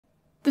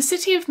The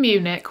city of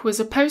Munich was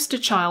a poster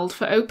child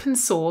for open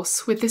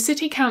source, with the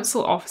city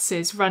council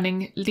offices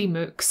running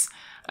LiMux,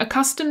 a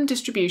custom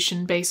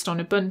distribution based on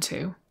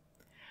Ubuntu.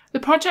 The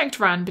project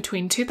ran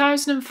between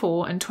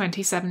 2004 and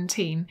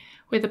 2017,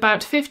 with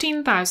about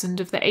 15,000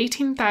 of the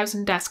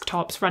 18,000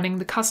 desktops running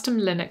the custom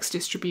Linux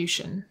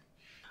distribution.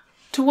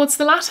 Towards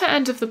the latter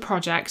end of the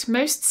project,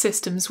 most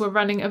systems were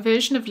running a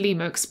version of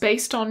LiMux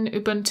based on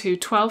Ubuntu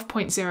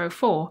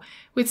 12.04,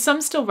 with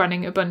some still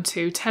running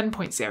Ubuntu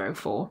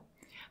 10.04.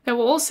 There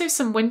were also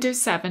some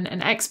Windows 7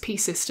 and XP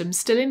systems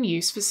still in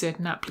use for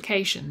certain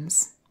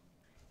applications.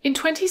 In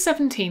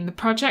 2017, the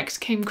project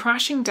came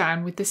crashing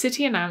down with the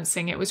city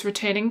announcing it was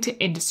returning to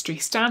industry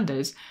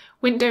standard,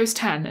 Windows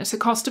 10, at a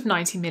cost of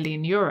 €90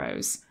 million.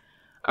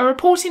 A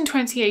report in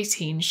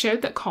 2018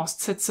 showed that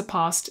costs had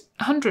surpassed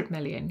 €100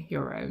 million.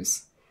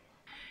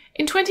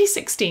 In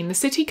 2016, the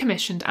city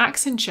commissioned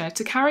Accenture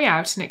to carry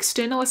out an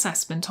external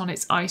assessment on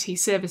its IT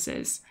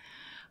services.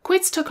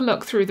 Quids took a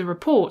look through the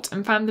report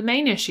and found the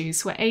main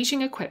issues were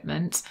ageing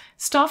equipment,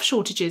 staff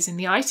shortages in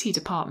the IT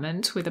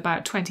department, with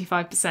about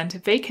 25%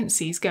 of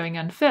vacancies going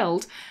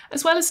unfilled,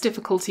 as well as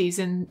difficulties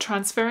in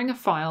transferring of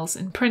files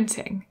and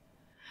printing.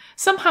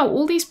 Somehow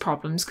all these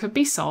problems could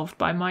be solved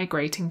by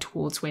migrating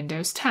towards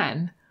Windows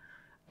 10.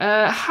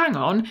 Hang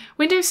on,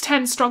 Windows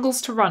 10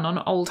 struggles to run on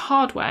old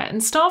hardware,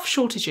 and staff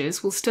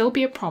shortages will still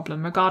be a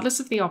problem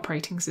regardless of the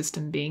operating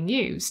system being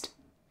used.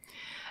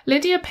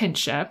 Lydia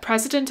Pincher,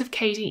 president of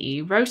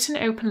KDE, wrote an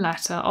open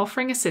letter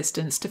offering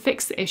assistance to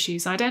fix the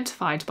issues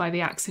identified by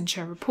the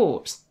Accenture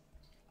report.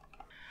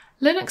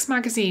 Linux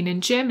magazine in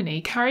Germany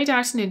carried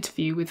out an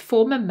interview with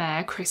former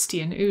Mayor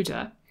Christian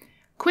Ude.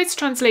 Quiz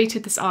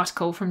translated this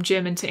article from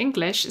German to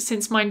English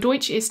since mein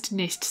Deutsch ist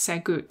nicht sehr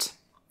gut.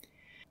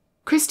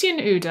 Christian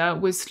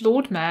Ude was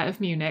Lord Mayor of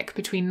Munich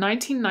between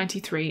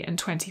 1993 and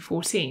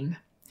 2014.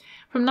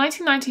 From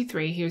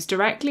 1993, he was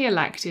directly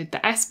elected the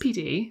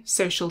SPD,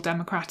 Social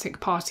Democratic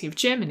Party of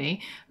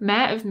Germany,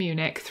 Mayor of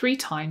Munich 3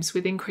 times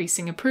with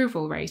increasing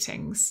approval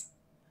ratings.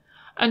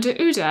 Under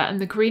Ude and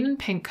the Green and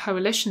Pink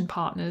coalition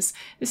partners,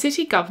 the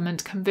city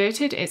government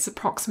converted its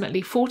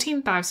approximately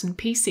 14,000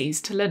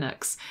 PCs to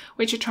Linux,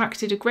 which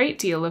attracted a great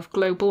deal of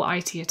global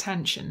IT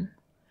attention.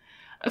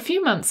 A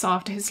few months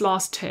after his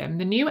last term,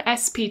 the new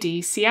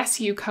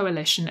SPD-CSU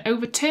coalition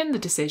overturned the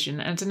decision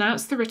and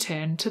announced the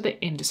return to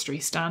the industry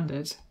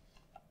standard.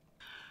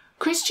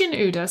 Christian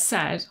Ude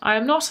said, "I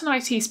am not an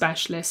IT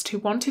specialist who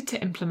wanted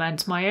to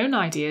implement my own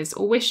ideas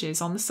or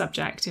wishes on the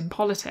subject in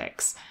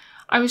politics.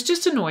 I was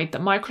just annoyed that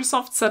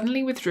Microsoft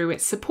suddenly withdrew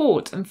its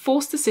support and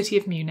forced the city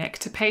of Munich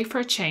to pay for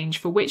a change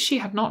for which she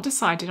had not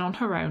decided on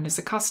her own as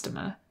a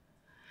customer.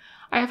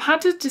 I have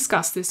had to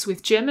discuss this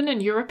with German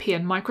and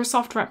European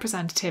Microsoft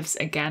representatives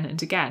again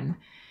and again.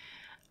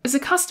 As a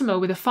customer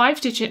with a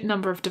 5-digit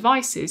number of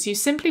devices, you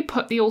simply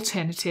put the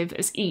alternative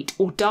as eat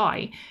or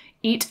die.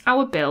 Eat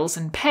our bills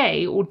and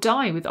pay, or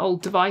die with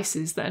old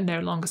devices that are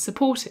no longer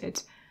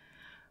supported.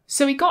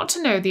 So we got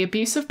to know the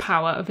abuse of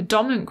power of a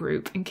dominant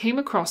group and came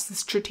across the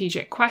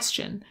strategic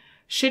question,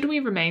 should we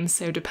remain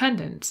so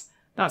dependent?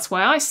 That's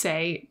why I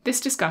say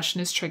this discussion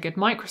has triggered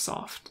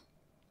Microsoft.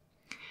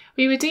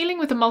 We were dealing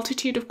with a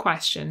multitude of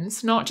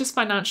questions, not just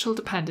financial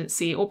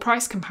dependency or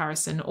price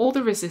comparison or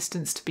the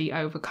resistance to be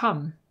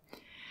overcome.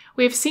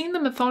 We have seen the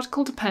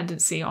methodical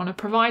dependency on a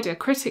provider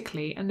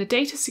critically, and the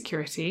data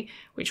security,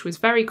 which was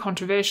very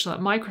controversial at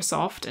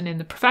Microsoft and in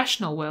the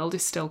professional world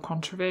is still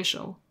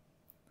controversial.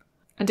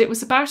 And it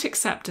was about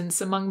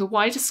acceptance among the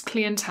widest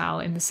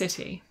clientele in the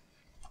city.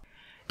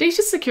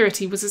 Data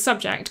security was a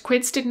subject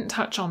Quids didn't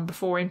touch on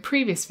before in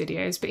previous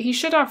videos, but he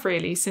should have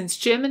really, since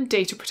German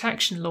data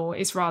protection law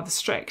is rather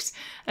strict,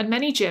 and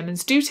many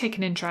Germans do take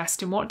an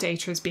interest in what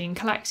data is being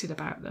collected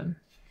about them.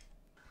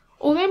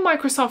 Although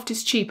Microsoft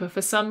is cheaper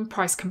for some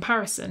price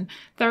comparison,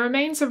 there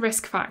remains a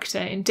risk factor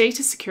in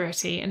data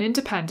security, and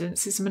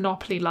independence is a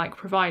monopoly-like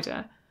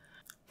provider.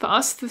 For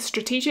us, the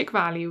strategic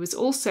value is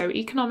also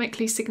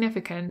economically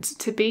significant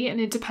to be an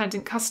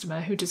independent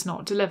customer who does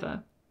not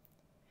deliver.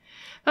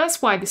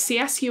 That's why the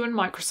CSU and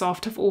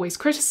Microsoft have always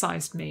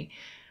criticised me,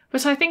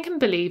 but I think and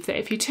believe that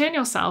if you turn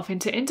yourself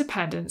into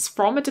independence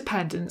from a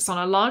dependence on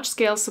a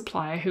large-scale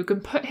supplier who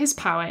can put his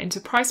power into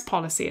price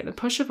policy at the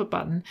push of a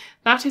button,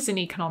 that is an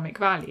economic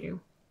value.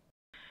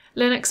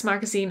 Linux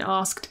magazine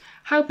asked,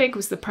 how big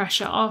was the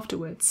pressure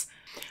afterwards?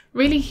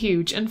 Really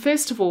huge, and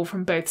first of all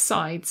from both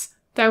sides.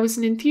 There was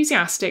an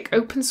enthusiastic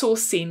open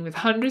source scene with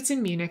hundreds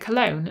in Munich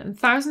alone and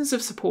thousands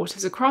of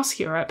supporters across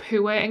Europe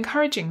who were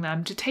encouraging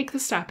them to take the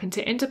step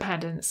into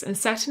independence and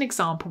set an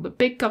example that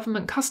big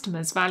government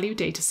customers value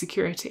data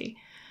security.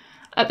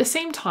 At the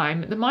same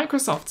time, the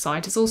Microsoft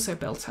side has also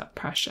built up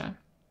pressure.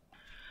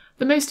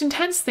 The most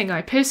intense thing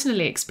I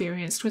personally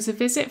experienced was a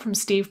visit from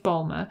Steve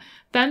Ballmer,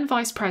 then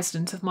Vice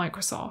President of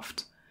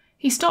Microsoft.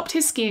 He stopped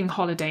his skiing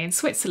holiday in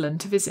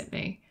Switzerland to visit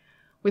me.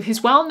 With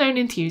his well-known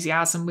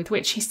enthusiasm with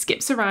which he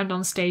skips around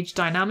on stage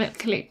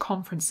dynamically at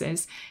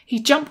conferences, he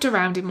jumped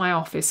around in my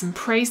office and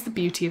praised the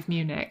beauty of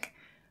Munich.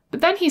 But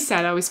then he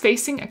said I was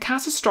facing a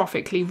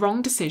catastrophically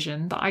wrong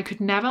decision that I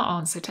could never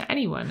answer to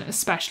anyone,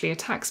 especially a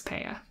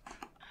taxpayer.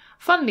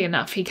 Funnily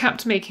enough, he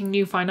kept making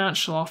new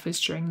financial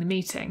offers during the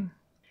meeting.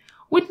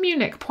 Would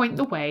Munich point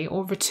the way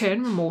or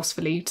return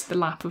remorsefully to the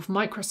lap of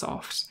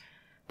Microsoft?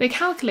 They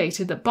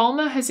calculated that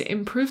Ballmer has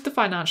improved the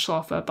financial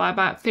offer by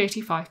about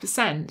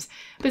 35%,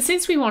 but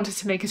since we wanted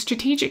to make a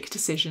strategic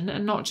decision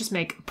and not just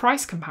make a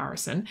price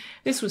comparison,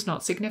 this was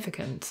not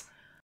significant.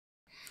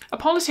 A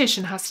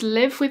politician has to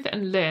live with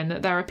and learn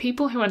that there are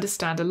people who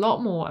understand a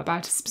lot more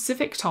about a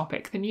specific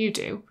topic than you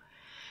do.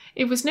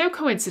 It was no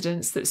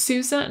coincidence that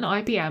SUSE and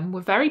IBM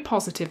were very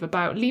positive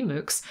about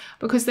LiMux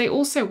because they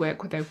also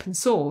work with open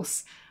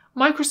source.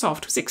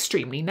 Microsoft was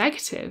extremely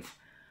negative.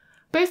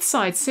 Both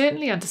sides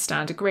certainly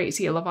understand a great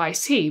deal of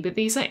IT, but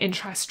these are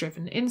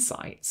interest-driven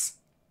insights.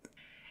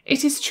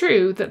 It is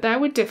true that there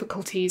were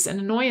difficulties and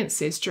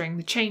annoyances during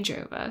the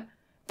changeover.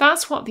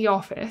 That's what the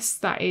office,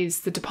 that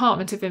is, the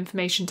Department of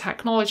Information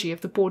Technology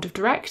of the Board of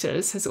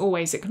Directors, has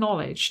always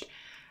acknowledged.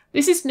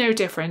 This is no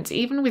different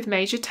even with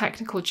major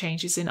technical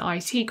changes in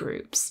IT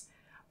groups.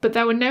 But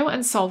there were no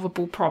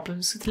unsolvable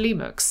problems with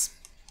LiMux.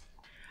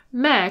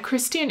 Mayor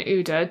Christian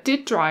Ude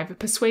did drive a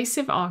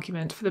persuasive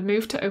argument for the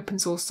move to open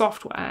source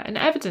software and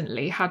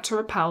evidently had to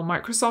repel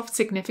Microsoft's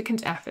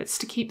significant efforts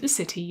to keep the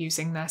city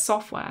using their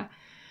software.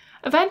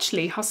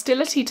 Eventually,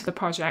 hostility to the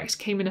project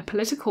came in a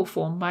political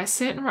form by a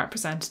certain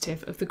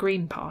representative of the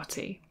Green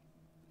Party.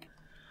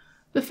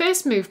 The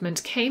first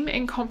movement came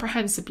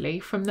incomprehensibly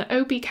from the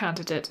OB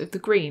candidate of the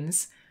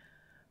Greens.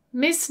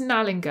 Ms.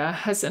 Nallinger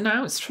has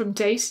announced from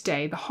day to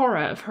day the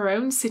horror of her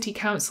own city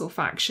council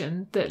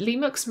faction that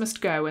LiMux must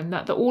go and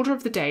that the order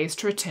of the day is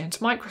to return to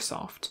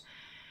Microsoft.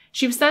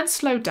 She was then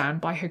slowed down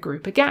by her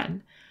group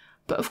again.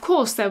 But of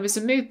course there was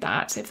a mood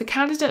that, if the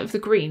candidate of the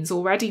Greens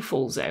already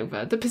falls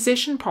over, the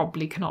position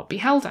probably cannot be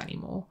held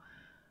anymore.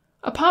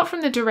 Apart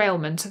from the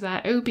derailment of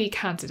their OB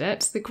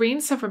candidate, the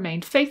Greens have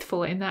remained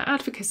faithful in their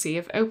advocacy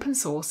of open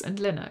source and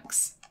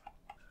Linux.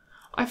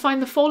 I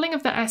find the falling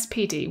of the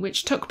SPD,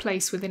 which took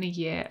place within a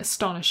year,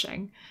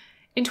 astonishing.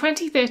 In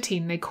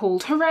 2013 they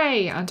called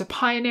hooray and a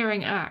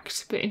pioneering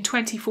act, but in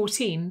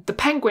 2014, the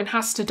penguin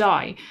has to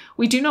die,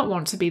 we do not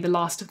want to be the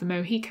last of the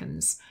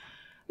Mohicans.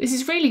 This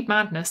is really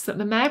madness that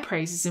the mayor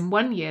praises in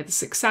 1 year the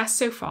success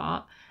so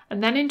far,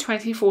 and then in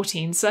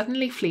 2014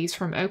 suddenly flees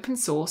from open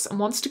source and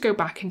wants to go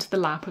back into the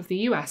lap of the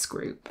US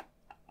group.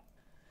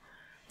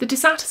 The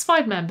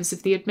dissatisfied members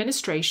of the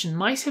administration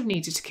might have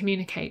needed to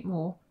communicate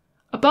more.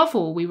 Above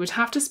all, we would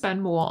have to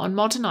spend more on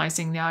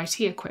modernising the IT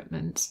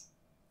equipment.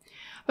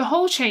 The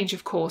whole change,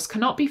 of course,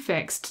 cannot be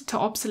fixed to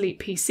obsolete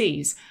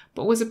PCs,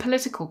 but was a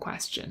political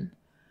question.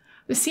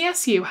 The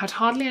CSU had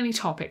hardly any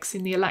topics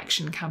in the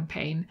election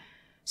campaign,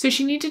 so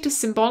she needed a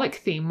symbolic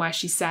theme where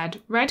she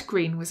said,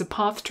 red-green was a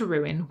path to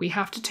ruin, we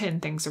have to turn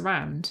things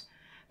around.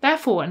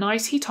 Therefore, an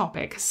IT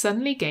topic has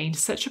suddenly gained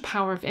such a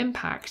power of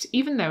impact,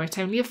 even though it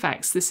only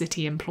affects the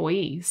city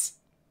employees.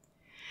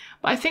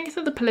 But I think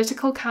that the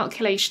political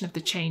calculation of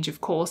the change, of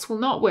course, will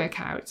not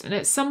work out, and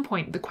at some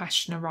point the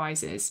question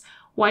arises,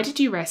 why did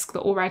you risk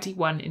the already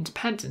won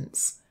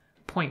independence?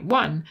 Point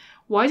 1.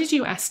 Why did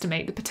you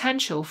estimate the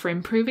potential for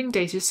improving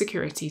data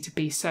security to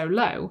be so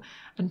low?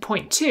 And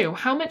point 2.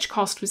 How much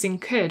cost was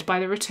incurred by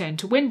the return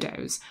to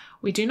Windows?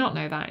 We do not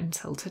know that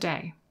until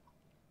today.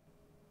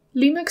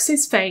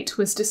 LiMux's fate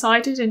was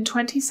decided in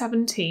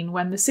 2017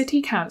 when the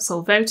City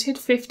Council voted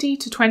 50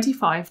 to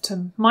 25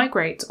 to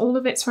migrate all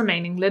of its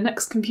remaining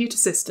Linux computer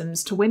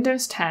systems to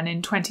Windows 10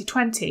 in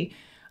 2020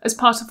 as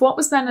part of what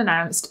was then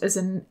announced as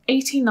an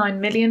 €89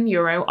 million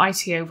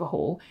IT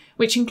overhaul,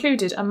 which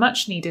included a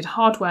much-needed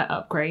hardware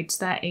upgrade to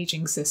their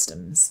ageing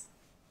systems.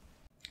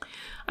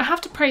 I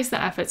have to praise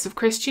the efforts of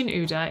Christian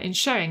Ude in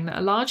showing that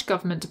a large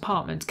government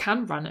department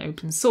can run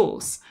open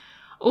source,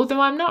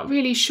 although I'm not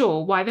really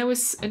sure why there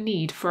was a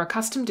need for a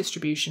custom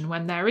distribution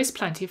when there is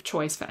plenty of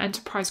choice for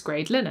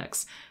enterprise-grade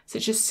Linux,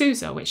 such as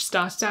SUSE, which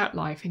started out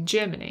live in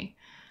Germany.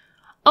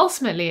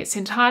 Ultimately, it's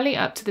entirely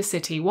up to the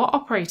city what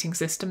operating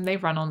system they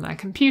run on their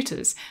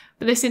computers,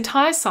 but this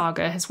entire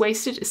saga has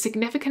wasted a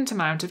significant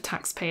amount of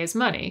taxpayers'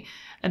 money,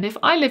 and if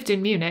I lived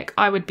in Munich,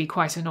 I would be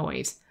quite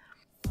annoyed.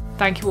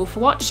 Thank you all for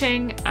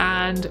watching,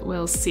 and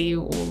we'll see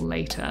you all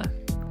later.